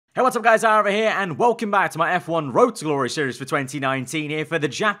Hey, what's up guys, aarava here, and welcome back to my F1 Road to Glory series for 2019 here for the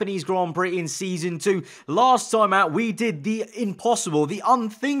Japanese Grand Prix in Season 2. Last time out, we did the impossible, the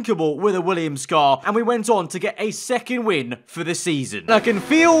unthinkable with a Williams car, and we went on to get a second win for the season. I can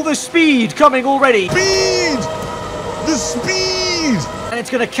feel the speed coming already. Speed! The speed! And it's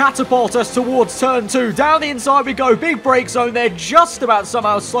going to catapult us towards turn 2. Down the inside we go. Big brake zone there. Just about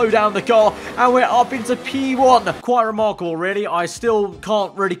somehow slow down the car. And we're up into P1. Quite remarkable, really. I still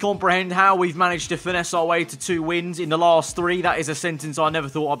can't really comprehend how we've managed to finesse our way to 2 wins in the last 3. That is a sentence I never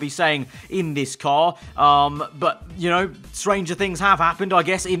thought I'd be saying in this car. But, you know, stranger things have happened, I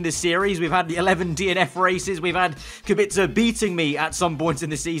guess, in this series. We've had the 11 DNF races. We've had Kubica beating me at some points in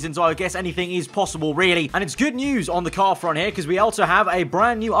the season. So I guess anything is possible, really. And it's good news on the car front here, because we also have a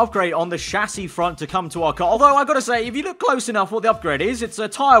brand new upgrade on the chassis front to come to our car. Although I gotta say, if you look close enough what the upgrade is, it's a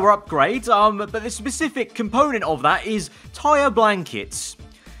tyre upgrade, but the specific component of that is tyre blankets.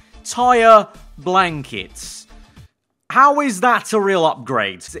 Tyre blankets. How is that a real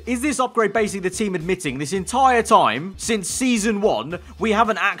upgrade? Is this upgrade basically the team admitting this entire time, since Season 1, we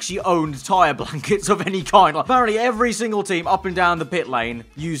haven't actually owned tyre blankets of any kind? Like, apparently every single team up and down the pit lane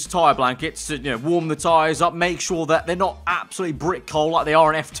use tyre blankets to, you know, warm the tyres up, make sure that they're not absolutely brick cold like they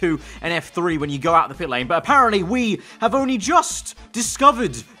are in F2 and F3 when you go out the pit lane. But apparently we have only just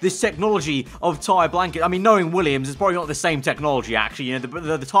discovered this technology of tyre blanket. I mean, knowing Williams, it's probably not the same technology, actually. You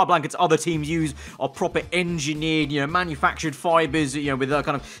know, the tyre blankets other teams use are proper engineered, you know, manufactured fibers, you know, with a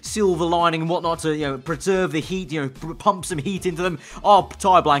kind of silver lining and whatnot to, you know, preserve the heat, you know, pump some heat into them. Our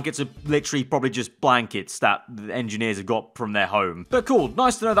tyre blankets are literally probably just blankets that the engineers have got from their home. But cool,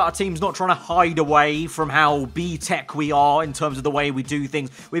 nice to know that our team's not trying to hide away from how B-tech we are in terms of the way we do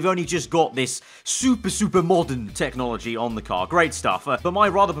things. We've only just got this super modern technology on the car. Great stuff. But my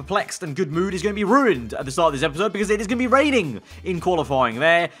rather perplexed and good mood is going to be ruined at the start of this episode because it is going to be raining in qualifying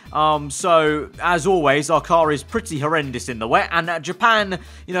there. So, as always, our car is pretty horrendous in the wet, and Japan,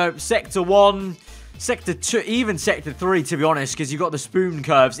 you know, Sector 1, Sector 2, even Sector 3, to be honest, because you've got the spoon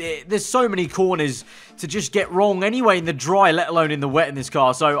curves. There's so many corners to just get wrong anyway in the dry, let alone in the wet in this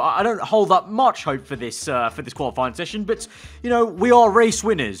car. So I don't hold up much hope for this qualifying session. But, you know, we are race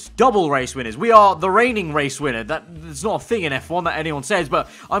winners, double race winners. We are the reigning race winner. That's not a thing in F1 that anyone says, but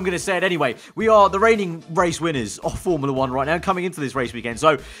I'm going to say it anyway. We are the reigning race winners of Formula 1 right now, coming into this race weekend.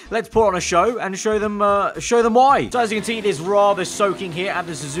 So let's put on a show and show them why. So as you can see, it is rather soaking here at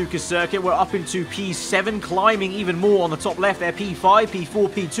the Suzuka circuit. We're up into P7, climbing even more on the top left there. P5, P4,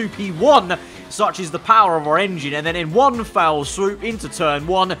 P2, P1. Such is the power of our engine, and then in one foul swoop into turn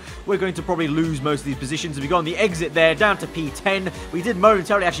 1, we're going to probably lose most of these positions. As we go on the exit there, down to P10, we did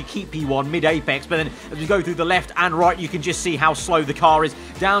momentarily actually keep P1 mid-apex, but then as we go through the left and right, you can just see how slow the car is,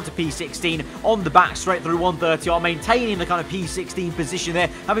 down to P16, on the back straight through 130R, maintaining the kind of P16 position there,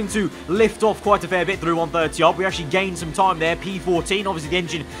 having to lift off quite a fair bit through 130R. We actually gained some time there, P14, obviously the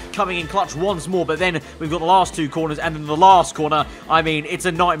engine coming in clutch once more, but then we've got the last 2 corners, and then the last corner, I mean, it's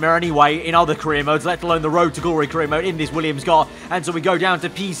a nightmare anyway in other career modes, let alone the Road to Glory career mode in this Williams car. And so we go down to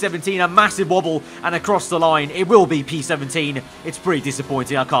P17, a massive wobble, and across the line it will be P17. It's pretty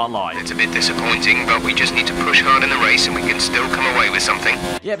disappointing, I can't lie. It's a bit disappointing, but we just need to push hard in the race and we can still come away with something.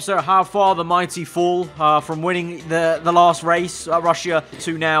 Yep, so how far the mighty fall from winning the last race at Russia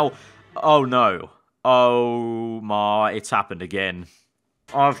to now? Oh no. Oh my, it's happened again.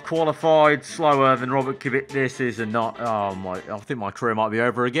 I've qualified slower than Robert Kubica. This is not. Oh my! I think my career might be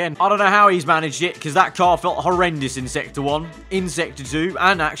over again. I don't know how he's managed it, because that car felt horrendous in Sector 1, in Sector 2,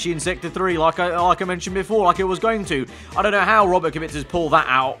 and actually in Sector 3, like I mentioned before, like it was going to. I don't know how Robert Kubica has pulled that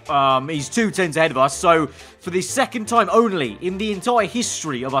out. He's 2 tenths ahead of us, so for the second time only in the entire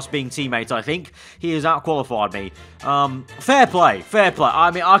history of us being teammates, I think he has outqualified me. Fair play, fair play. I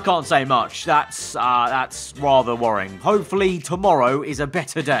mean, I can't say much. That's rather worrying. Hopefully tomorrow is a better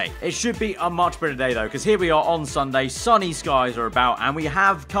day. It should be a much better day though, because here we are on Sunday, sunny skies are about, and we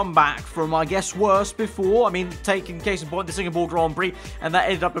have come back from, I guess, worse before. I mean, taking case in point, the Singapore Grand Prix, and that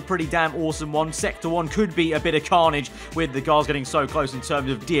ended up a pretty damn awesome one. Sector 1 could be a bit of carnage with the cars getting so close in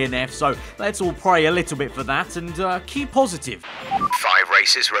terms of DNF, so let's all pray a little bit for that and keep positive. 5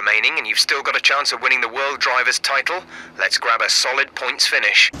 races remaining and you've still got a chance of winning the World Drivers' title. Let's grab a solid points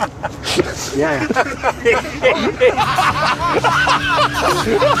finish. Yeah.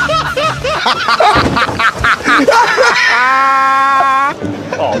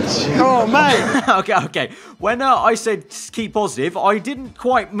 Oh, mate. Okay. When I said keep positive, I didn't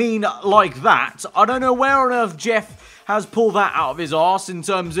quite mean like that. I don't know where on earth Jeff has pulled that out of his arse in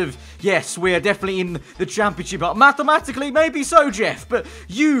terms of, yes, we are definitely in the championship. Mathematically, maybe so, Jeff, but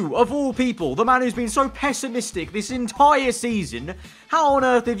you, of all people, the man who's been so pessimistic this entire season, how on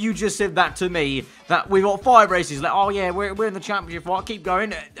earth have you just said that to me, that we've got 5 races left? Oh, yeah, we're in the championship fight, keep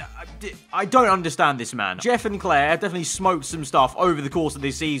going. I don't understand this man. Jeff and Claire have definitely smoked some stuff over the course of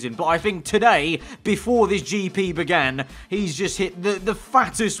this season, but I think today, before this GP began, he's just hit the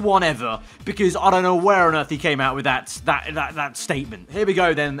fattest one ever, because I don't know where on earth he came out with that statement. Here we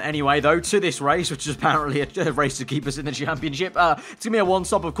go then, anyway, though, to this race, which is apparently a race to keep us in the championship. It's going to be a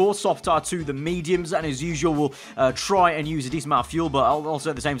one-stop, of course, soft tire to the mediums, and as usual, we'll try and use a decent amount of fuel, but also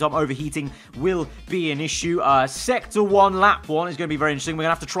at the same time, overheating will be an issue. Sector 1, lap 1 is going to be very interesting. We're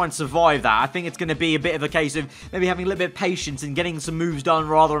going to have to try and survive that. I think it's going to be a bit of a case of maybe having a little bit of patience and getting some moves done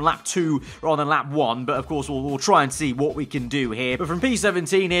rather on lap 2 rather than lap 1, but of course, we'll try and see what we can do here. But from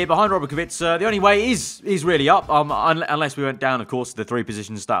P17 here, behind Robert Kubica, the only way is really up, unless we went down, of course, the 3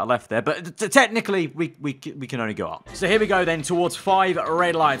 positions that are left there, but technically, we can only go up. So here we go then, towards 5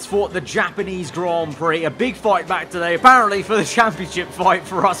 red lights for the Japanese Grand Prix. A big fight back today, apparently, for the championship fight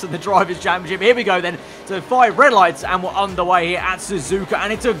for us in the Drivers' Championship. Here we go then, to 5 red lights, and we're underway here at Suzuka,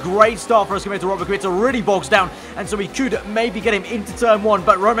 and it's a great start for us compared to Robert Kubica, really bogs down, and so we could maybe get him into turn 1,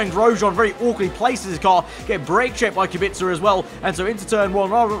 but Romain Grosjean very awkwardly places his car, get brake checked by Kubica as well, and so into turn 1,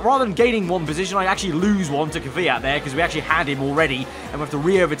 rather than gaining 1 position, I actually lose 1 to Kvyat there, because we actually had him already, and we have to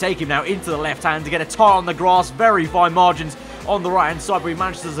re-overtake him now into the left hand to get a tire on the grass, very fine margins on the right-hand side, but we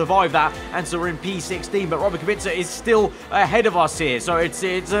managed to survive that, and so we're in P16, but Robert Kubica is still ahead of us here, so it's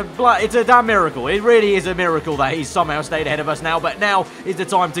a damn miracle. It really is a miracle that he's somehow stayed ahead of us now, but now is the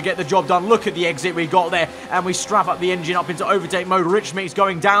time to get the job done. Look at the exit we got there, and we strap up the engine up into overtake mode. Rich Mix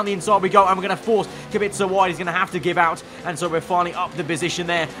going down the inside we go, and we're going to force Kubica wide. He's going to have to give out, and so we're finally up the position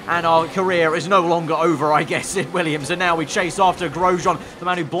there, and our career is no longer over, I guess, in Williams, and now we chase after Grosjean, the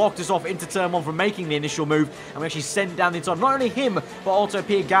man who blocked us off into turn 1 from making the initial move, and we actually sent down the inside. Not only him, but also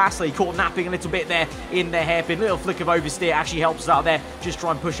Pierre Gasly caught napping a little bit there in the hairpin. Little flick of oversteer actually helps us out there. Just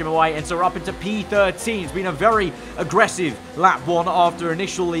try and push him away. And so we're up into P13. It's been a very aggressive lap 1 after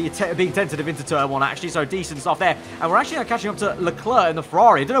initially being tentative into turn 1, actually. So decent stuff there. And we're actually catching up to Leclerc in the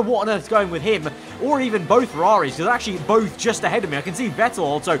Ferrari. I don't know what on earth's going with him, or even both Ferraris, because they're actually both just ahead of me. I can see Vettel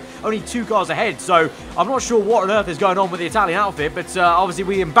also only 2 cars ahead. So I'm not sure what on earth is going on with the Italian outfit, but obviously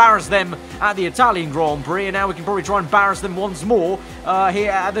we embarrassed them at the Italian Grand Prix, and now we can probably try and embarrass them once more here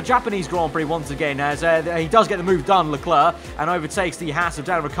at the Japanese Grand Prix once again, as he does get the move done, Leclerc, and overtakes the Haas of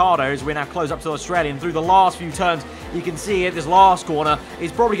Daniel Ricciardo as we're now close up to Australia. And through the last few turns, you can see here this last corner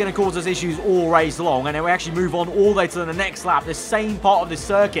is probably going to cause us issues all race long, and then we actually move on all the way to the next lap, the same part of the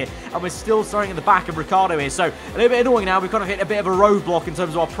circuit, and we're still starting at the back of Ricciardo here. So a little bit annoying now. We've kind of hit a bit of a roadblock in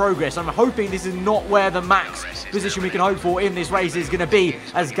terms of our progress. I'm hoping this is not where the max position we can hope for in this race is going to be,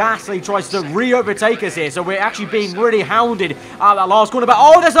 as Gasly tries to re-overtake us here. So we're actually being really hounded out that last corner. But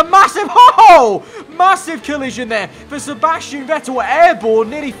oh, there's a massive collision there for Sebastian Vettel, airborne,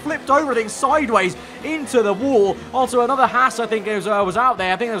 nearly flipped over, I think, sideways into the wall. Also another Haas, I think, was out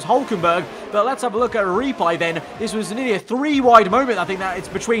there. I think it was Hülkenberg. But let's have a look at a replay then. This was nearly a 3-wide moment. I think that it's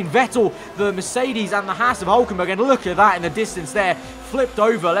between Vettel, the Mercedes, and the Haas of Hülkenberg. And look at that in the distance there. Flipped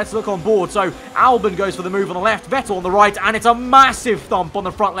over. Let's look on board. So Albon goes for the move on the left, Vettel on the right, and it's a massive thump on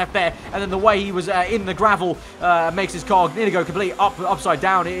the front left there. And then the way he was in the gravel makes his car nearly go completely upside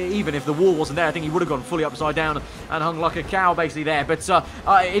down. Even if the wall wasn't there, I think he would have gone fully upside down and hung like a cow basically there. But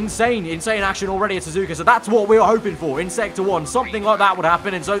insane action already at Suzuka. So that's what we were hoping for in Sector 1. Something like that would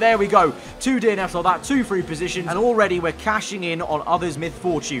happen. And so there we go. 2 DNFs like that, 2 free positions, and already we're cashing in on others'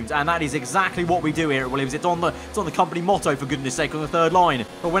 misfortunes. And that is exactly what we do here at Williams. It's on the company motto, for goodness sake, on the 3rd line.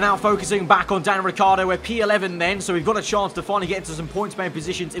 But we're now focusing back on Daniel Ricciardo. We're P11 then, so we've got a chance to finally get into some points-paying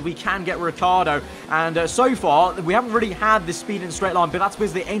positions if we can get Ricciardo. And so far, we haven't really had the speed in a straight line, but that's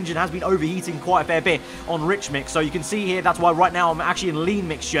because the engine has been overheating quite a fair bit on Rich Mix. So you can see here, that's why right now I'm actually in lean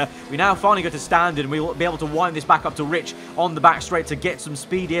mixture. We now finally go to standard, and we'll be able to wind this back up to Rich on the back straight to get some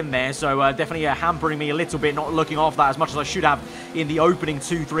speed in there. So definitely hampering me a little bit, not looking after that as much as I should have in the opening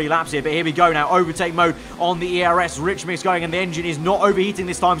 2-3 laps here. But here we go now, overtake mode on the ERS. Rich Mix going, and the engine is not overheating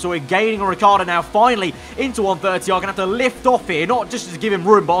this time, so we're gaining on Ricciardo now, finally into 130. I'm going to have to lift off here, not just to give him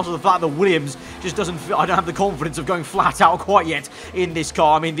room, but also the fact that Williams just doesn't, I don't have the confidence of going flat out quite yet in this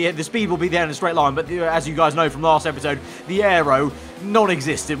car. I mean, the speed will be there in a straight line, but as you guys know from last episode, the aero,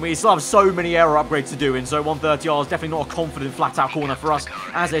 non-existent. We still have so many aero upgrades to do, and so 130R is definitely not a confident flat-out corner for us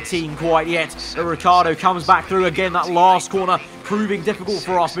as a team quite yet. But Ricciardo comes back through again, that last corner, proving difficult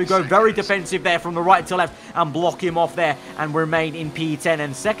for us. We go very defensive there from the right to left and block him off there and remain in P10.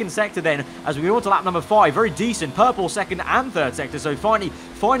 And second sector then, as we go on to lap number 5, very decent. Purple second and third sector, so finally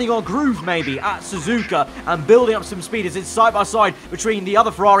finding our groove maybe at Suzuka and building up some speed as it's side by side between the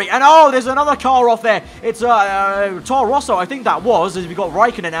other Ferrari. And oh, there's another car off there. It's Toro Rosso, I think that was, as we got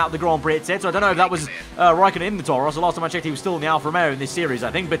Raikkonen out of the Grand Prix, it said. So I don't know if that was Raikkonen in the Toro Rosso. Last time I checked, he was still in the Alfa Romeo in this series,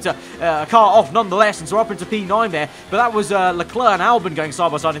 I think. But a car off nonetheless, and so we're up into P9 there. But that was Leclerc and Albon going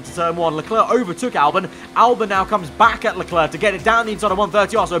side by side into turn 1. Leclerc overtook Albon. Albon now comes back at Leclerc to get it down the inside of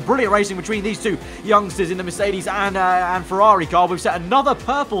 130R. So brilliant racing between these two youngsters in the Mercedes and Ferrari car. We've set another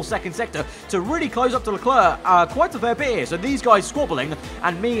purple second sector to really close up to Leclerc quite a fair bit here. So these guys squabbling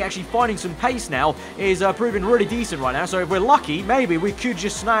and me actually finding some pace now is proving really decent right now. So if we're lucky, maybe we could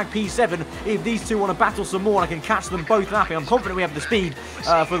just snag P7 if these two want to battle some more and I can catch them both napping. I'm confident we have the speed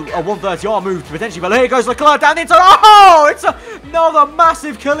for a 130R move potentially. But here goes Leclerc down the inside. Oh, it's another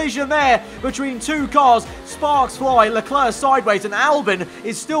massive collision there between two cars. Sparks fly, Leclerc sideways, and Albon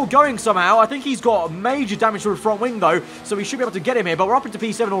is still going somehow. I think he's got major damage to his front wing though, so we should be able to get him here. But we're up into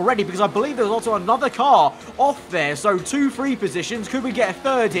P7 already because I believe there's also another car off there. So 2 free positions. Could we get a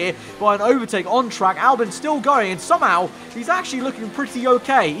third here by an overtake on track? Albon's still going, and somehow he's actually looking pretty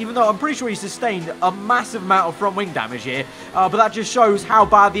okay, even though I'm pretty sure he sustained a massive amount of front wing damage here. But that just shows how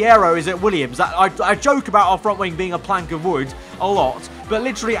bad the aero is at Williams. I joke about our front wing being a plank of wood a lot, but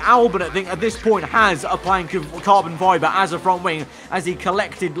literally Albon, I think, at this point has a plank of carbon fibre as a front wing as he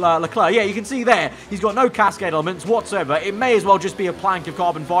collected Leclerc. Yeah, you can see there, he's got no cascade elements whatsoever. It may as well just be a plank of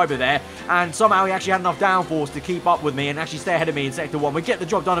carbon fibre there, and somehow he actually had enough downforce to keep up with me and actually stay ahead of me in Sector 1. We get the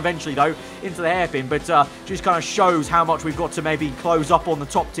job done eventually, though, into the hairpin, but just kind of shows how much we've got to maybe close up on the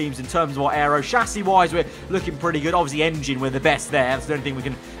top teams in terms of our aero. Chassis-wise, we're looking pretty good. Obviously, engine, we're the best there. That's the only thing we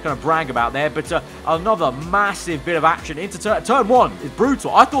can kind of brag about there, but another massive bit of action into turn 1 is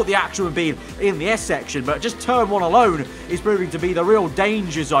brutal. I thought the action would be in the S section, but just turn 1 alone is proving to be the real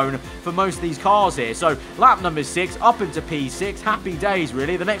danger zone for most of these cars here. So lap number 6 up into P6. Happy days,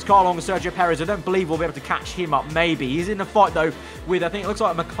 really. The next car along is Sergio Perez. I don't believe we'll be able to catch him up, maybe. He's in a fight, though, with, I think it looks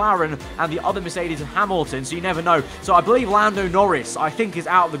like McLaren and the other Mercedes and Hamilton, so you never know. So I believe Lando Norris, I think, is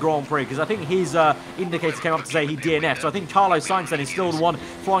out of the Grand Prix, because I think his indicator came up to say he DNF'd. So I think Carlos Sainz then is still the one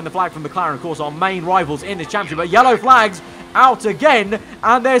flying the flag from McLaren, of course, our main rivals in this championship. But yellow flags out again,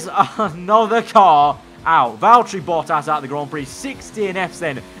 and there's another car out. Valtteri Bottas out of the Grand Prix. 6 DNFs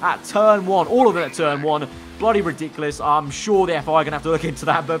then at turn 1. All of it at turn 1. Bloody ridiculous. I'm sure the FI are going to have to look into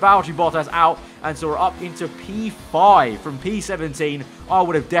that. But Valtteri Bottas out, and so we're up into P5 from P17. I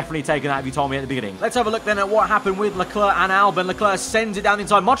would have definitely taken that if you told me at the beginning. Let's have a look then at what happened with Leclerc and Albon. Leclerc sends it down the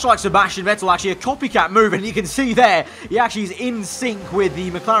inside, much like Sebastian Vettel, actually a copycat move, and you can see there, he actually is in sync with the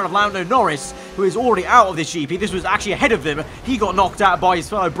McLaren of Lando Norris, who is already out of this GP. This was actually ahead of them. He got knocked out by his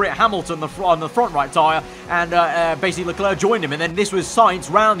fellow Brit Hamilton on the front right tyre, and basically Leclerc joined him, and then this was Sainz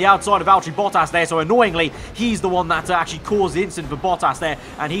round the outside of Valtteri Bottas there, so annoyingly, he's the one that actually caused the incident for Bottas there,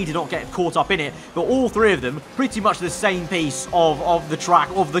 and he did not get caught up in it. But all three of them, pretty much the same piece of the track,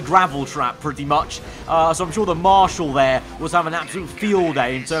 of the gravel trap, pretty much. So I'm sure the marshal there was having an absolute field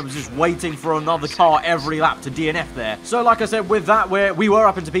day in terms of just waiting for another car every lap to DNF there. So like I said, with that, we were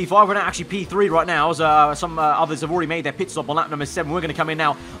up into P5. We're now actually P3 right now, as some others have already made their pit stop on lap number 7. We're going to come in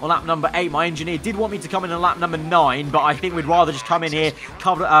now on lap number 8. My engineer did want me to come in on lap number 9, but I think we'd rather just come in here,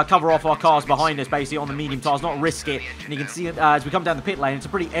 cover off our cars behind us, basically, on the medium tires, not risk it. And you can see as we come down the pit lane, it's a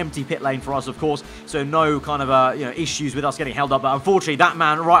pretty empty pit lane for us, of course, so no kind of issues with us getting held up. But unfortunately, that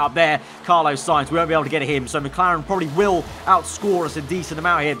man right up there, Carlos Sainz, we won't be able to get him, so McLaren probably will outscore us a decent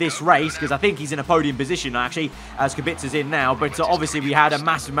amount here this race, because I think he's in a podium position, actually, as Kubica's in now. But obviously, we had a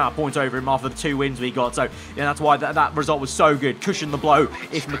massive amount of points over him after the 2 wins we got, so that's why that result was so good. Cushion the blow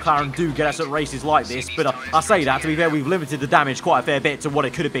if McLaren do get us at races like this. But I say that, to be fair, we've limited the damage quite a fair bit to what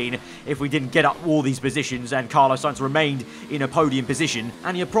it could have been if we didn't get up all these positions and Carlos Sainz remained in a podium position.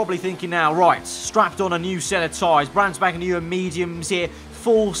 And you're probably thinking now, right, strapped on a new set of tyres, brand spanking new and mediums here,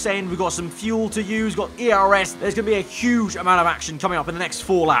 full send, we've got some fuel to use, got ERS. There's going to be a huge amount of action coming up in the next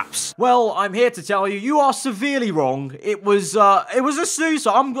 4 laps. Well, I'm here to tell you, you are severely wrong. It was a snooze.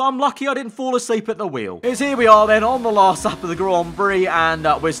 I'm lucky I didn't fall asleep at the wheel. Here we are then on the last lap of the Grand Prix, and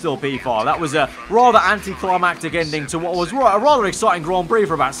we're still P5. That was a rather anticlimactic ending to what was a rather exciting Grand Prix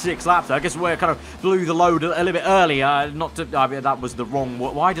for about 6 laps. I guess we kind of blew the load a little bit earlier. Not to, I mean, that was the wrong.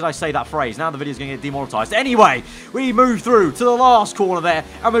 Why did I say that phrase? Now the video's going to get demonetized. Anyway, we move through to the last corner there. there,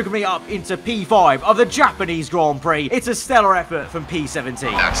 and we're going to be up into P5 of the Japanese Grand Prix. It's a stellar effort from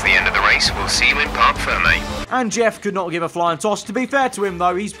P17. That's the end of the race. We'll see you in Parc Ferme. And Jeff could not give a flying toss. To be fair to him,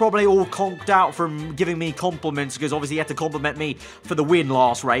 though, he's probably all conked out from giving me compliments, because obviously he had to compliment me for the win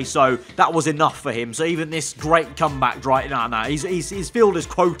last race, so that was enough for him. So even this great comeback, right? No, he's filled his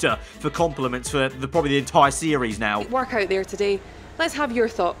quota for compliments for probably the entire series now. Work out there today. Let's have your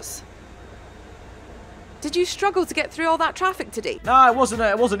thoughts. Did you struggle to get through all that traffic today? No, it wasn't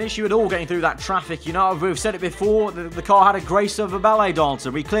an issue at all getting through that traffic. You know, we've said it before, the car had a grace of a ballet dancer.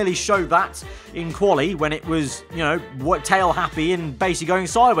 We clearly showed that in quali when it was, you know, tail happy and basically going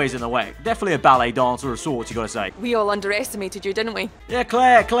sideways in the way. Definitely a ballet dancer of sorts, you gotta say. We all underestimated you, didn't we? Yeah,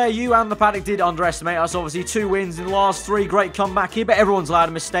 Claire, you and the paddock did underestimate us. Obviously, 2 wins in the last 3, great comeback here, but everyone's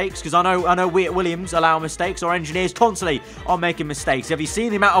allowed mistakes, because I know we at Williams allow mistakes. Our engineers constantly are making mistakes. Have you seen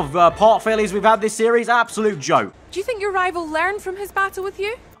the amount of part failures we've had this series? Absolute joke. Do you think your rival learned from his battle with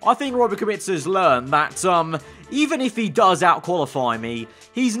you? I think Robert Kubica's learned that even if he does out-qualify me,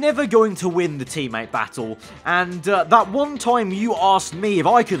 he's never going to win the teammate battle. And that one time you asked me if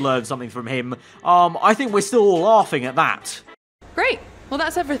I could learn something from him, I think we're still all laughing at that. Great. Well,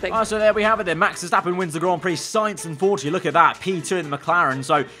 that's everything. So there we have it then. Max Verstappen wins the Grand Prix. Sainz, unfortunately, look at that. P2 in the McLaren.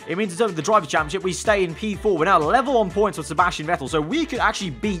 So it means in terms of the Drivers' Championship, we stay in P4. We're now level on points with Sebastian Vettel. So we could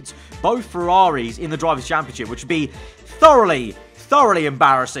actually beat both Ferraris in the Drivers' Championship, which would be thoroughly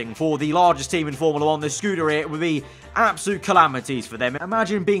embarrassing for the largest team in Formula 1. The Scuderia, it would be absolute calamities for them.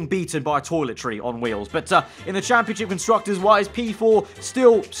 Imagine being beaten by a toiletry on wheels. But in the championship constructors-wise, P4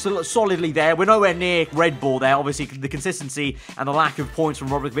 still solidly there. We're nowhere near Red Bull there. Obviously, the consistency and the lack of points from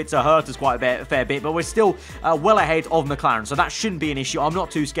Robert Kubica hurt us quite a fair bit, but we're still well ahead of McLaren, so that shouldn't be an issue. I'm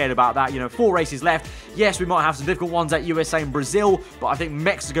not too scared about that. You know, 4 races left. Yes, we might have some difficult ones at USA and Brazil, but I think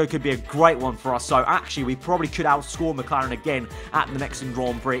Mexico could be a great one for us. So actually, we probably could outscore McLaren again at the Mexican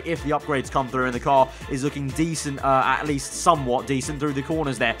Grand Prix if the upgrades come through and the car is looking decent, at least somewhat decent through the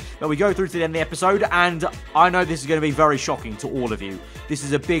corners there. But we go through to the end of the episode, and I know this is going to be very shocking to all of you. This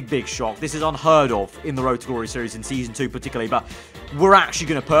is a big shock. This is unheard of in the Road to Glory series in Season 2 particularly, but we're actually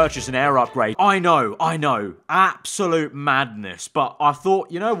going to purchase an air upgrade. I know. Absolute madness. But I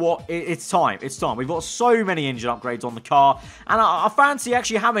thought, you know what? It's time. We've got so many engine upgrades on the car, and I fancy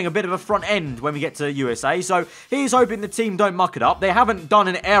actually having a bit of a front end when we get to USA. So here's hoping the team don't muck it up. They haven't done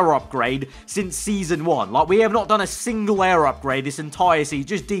an air upgrade since Season 1. Like, we have not done a single air upgrade this entire season.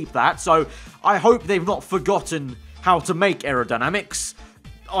 Just deep that. So I hope they've not forgotten how to make aerodynamics.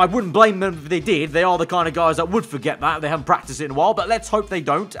 I wouldn't blame them if they did. They are the kind of guys that would forget that. They haven't practiced it in a while, but let's hope they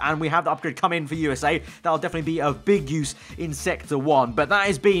don't, and we have the upgrade come in for USA. That'll definitely be of big use in Sector 1. But that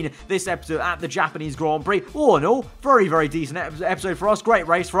has been this episode at the Japanese Grand Prix. All in all, very decent episode for us. Great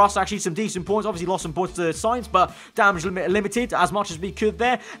race for us. Actually, some decent points. Obviously, lost some points to Sainz, but damage limited as much as we could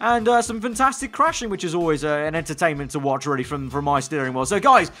there. And some fantastic crashing, which is always an entertainment to watch, really, from my steering wheel. So,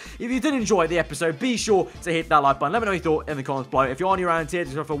 guys, if you did enjoy the episode, be sure to hit that like button. Let me know what you thought in the comments below. If you're on your own here,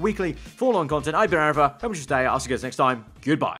 for weekly Formula 1 content, I've been aarava. Have a good day. I'll see you guys next time. Goodbye.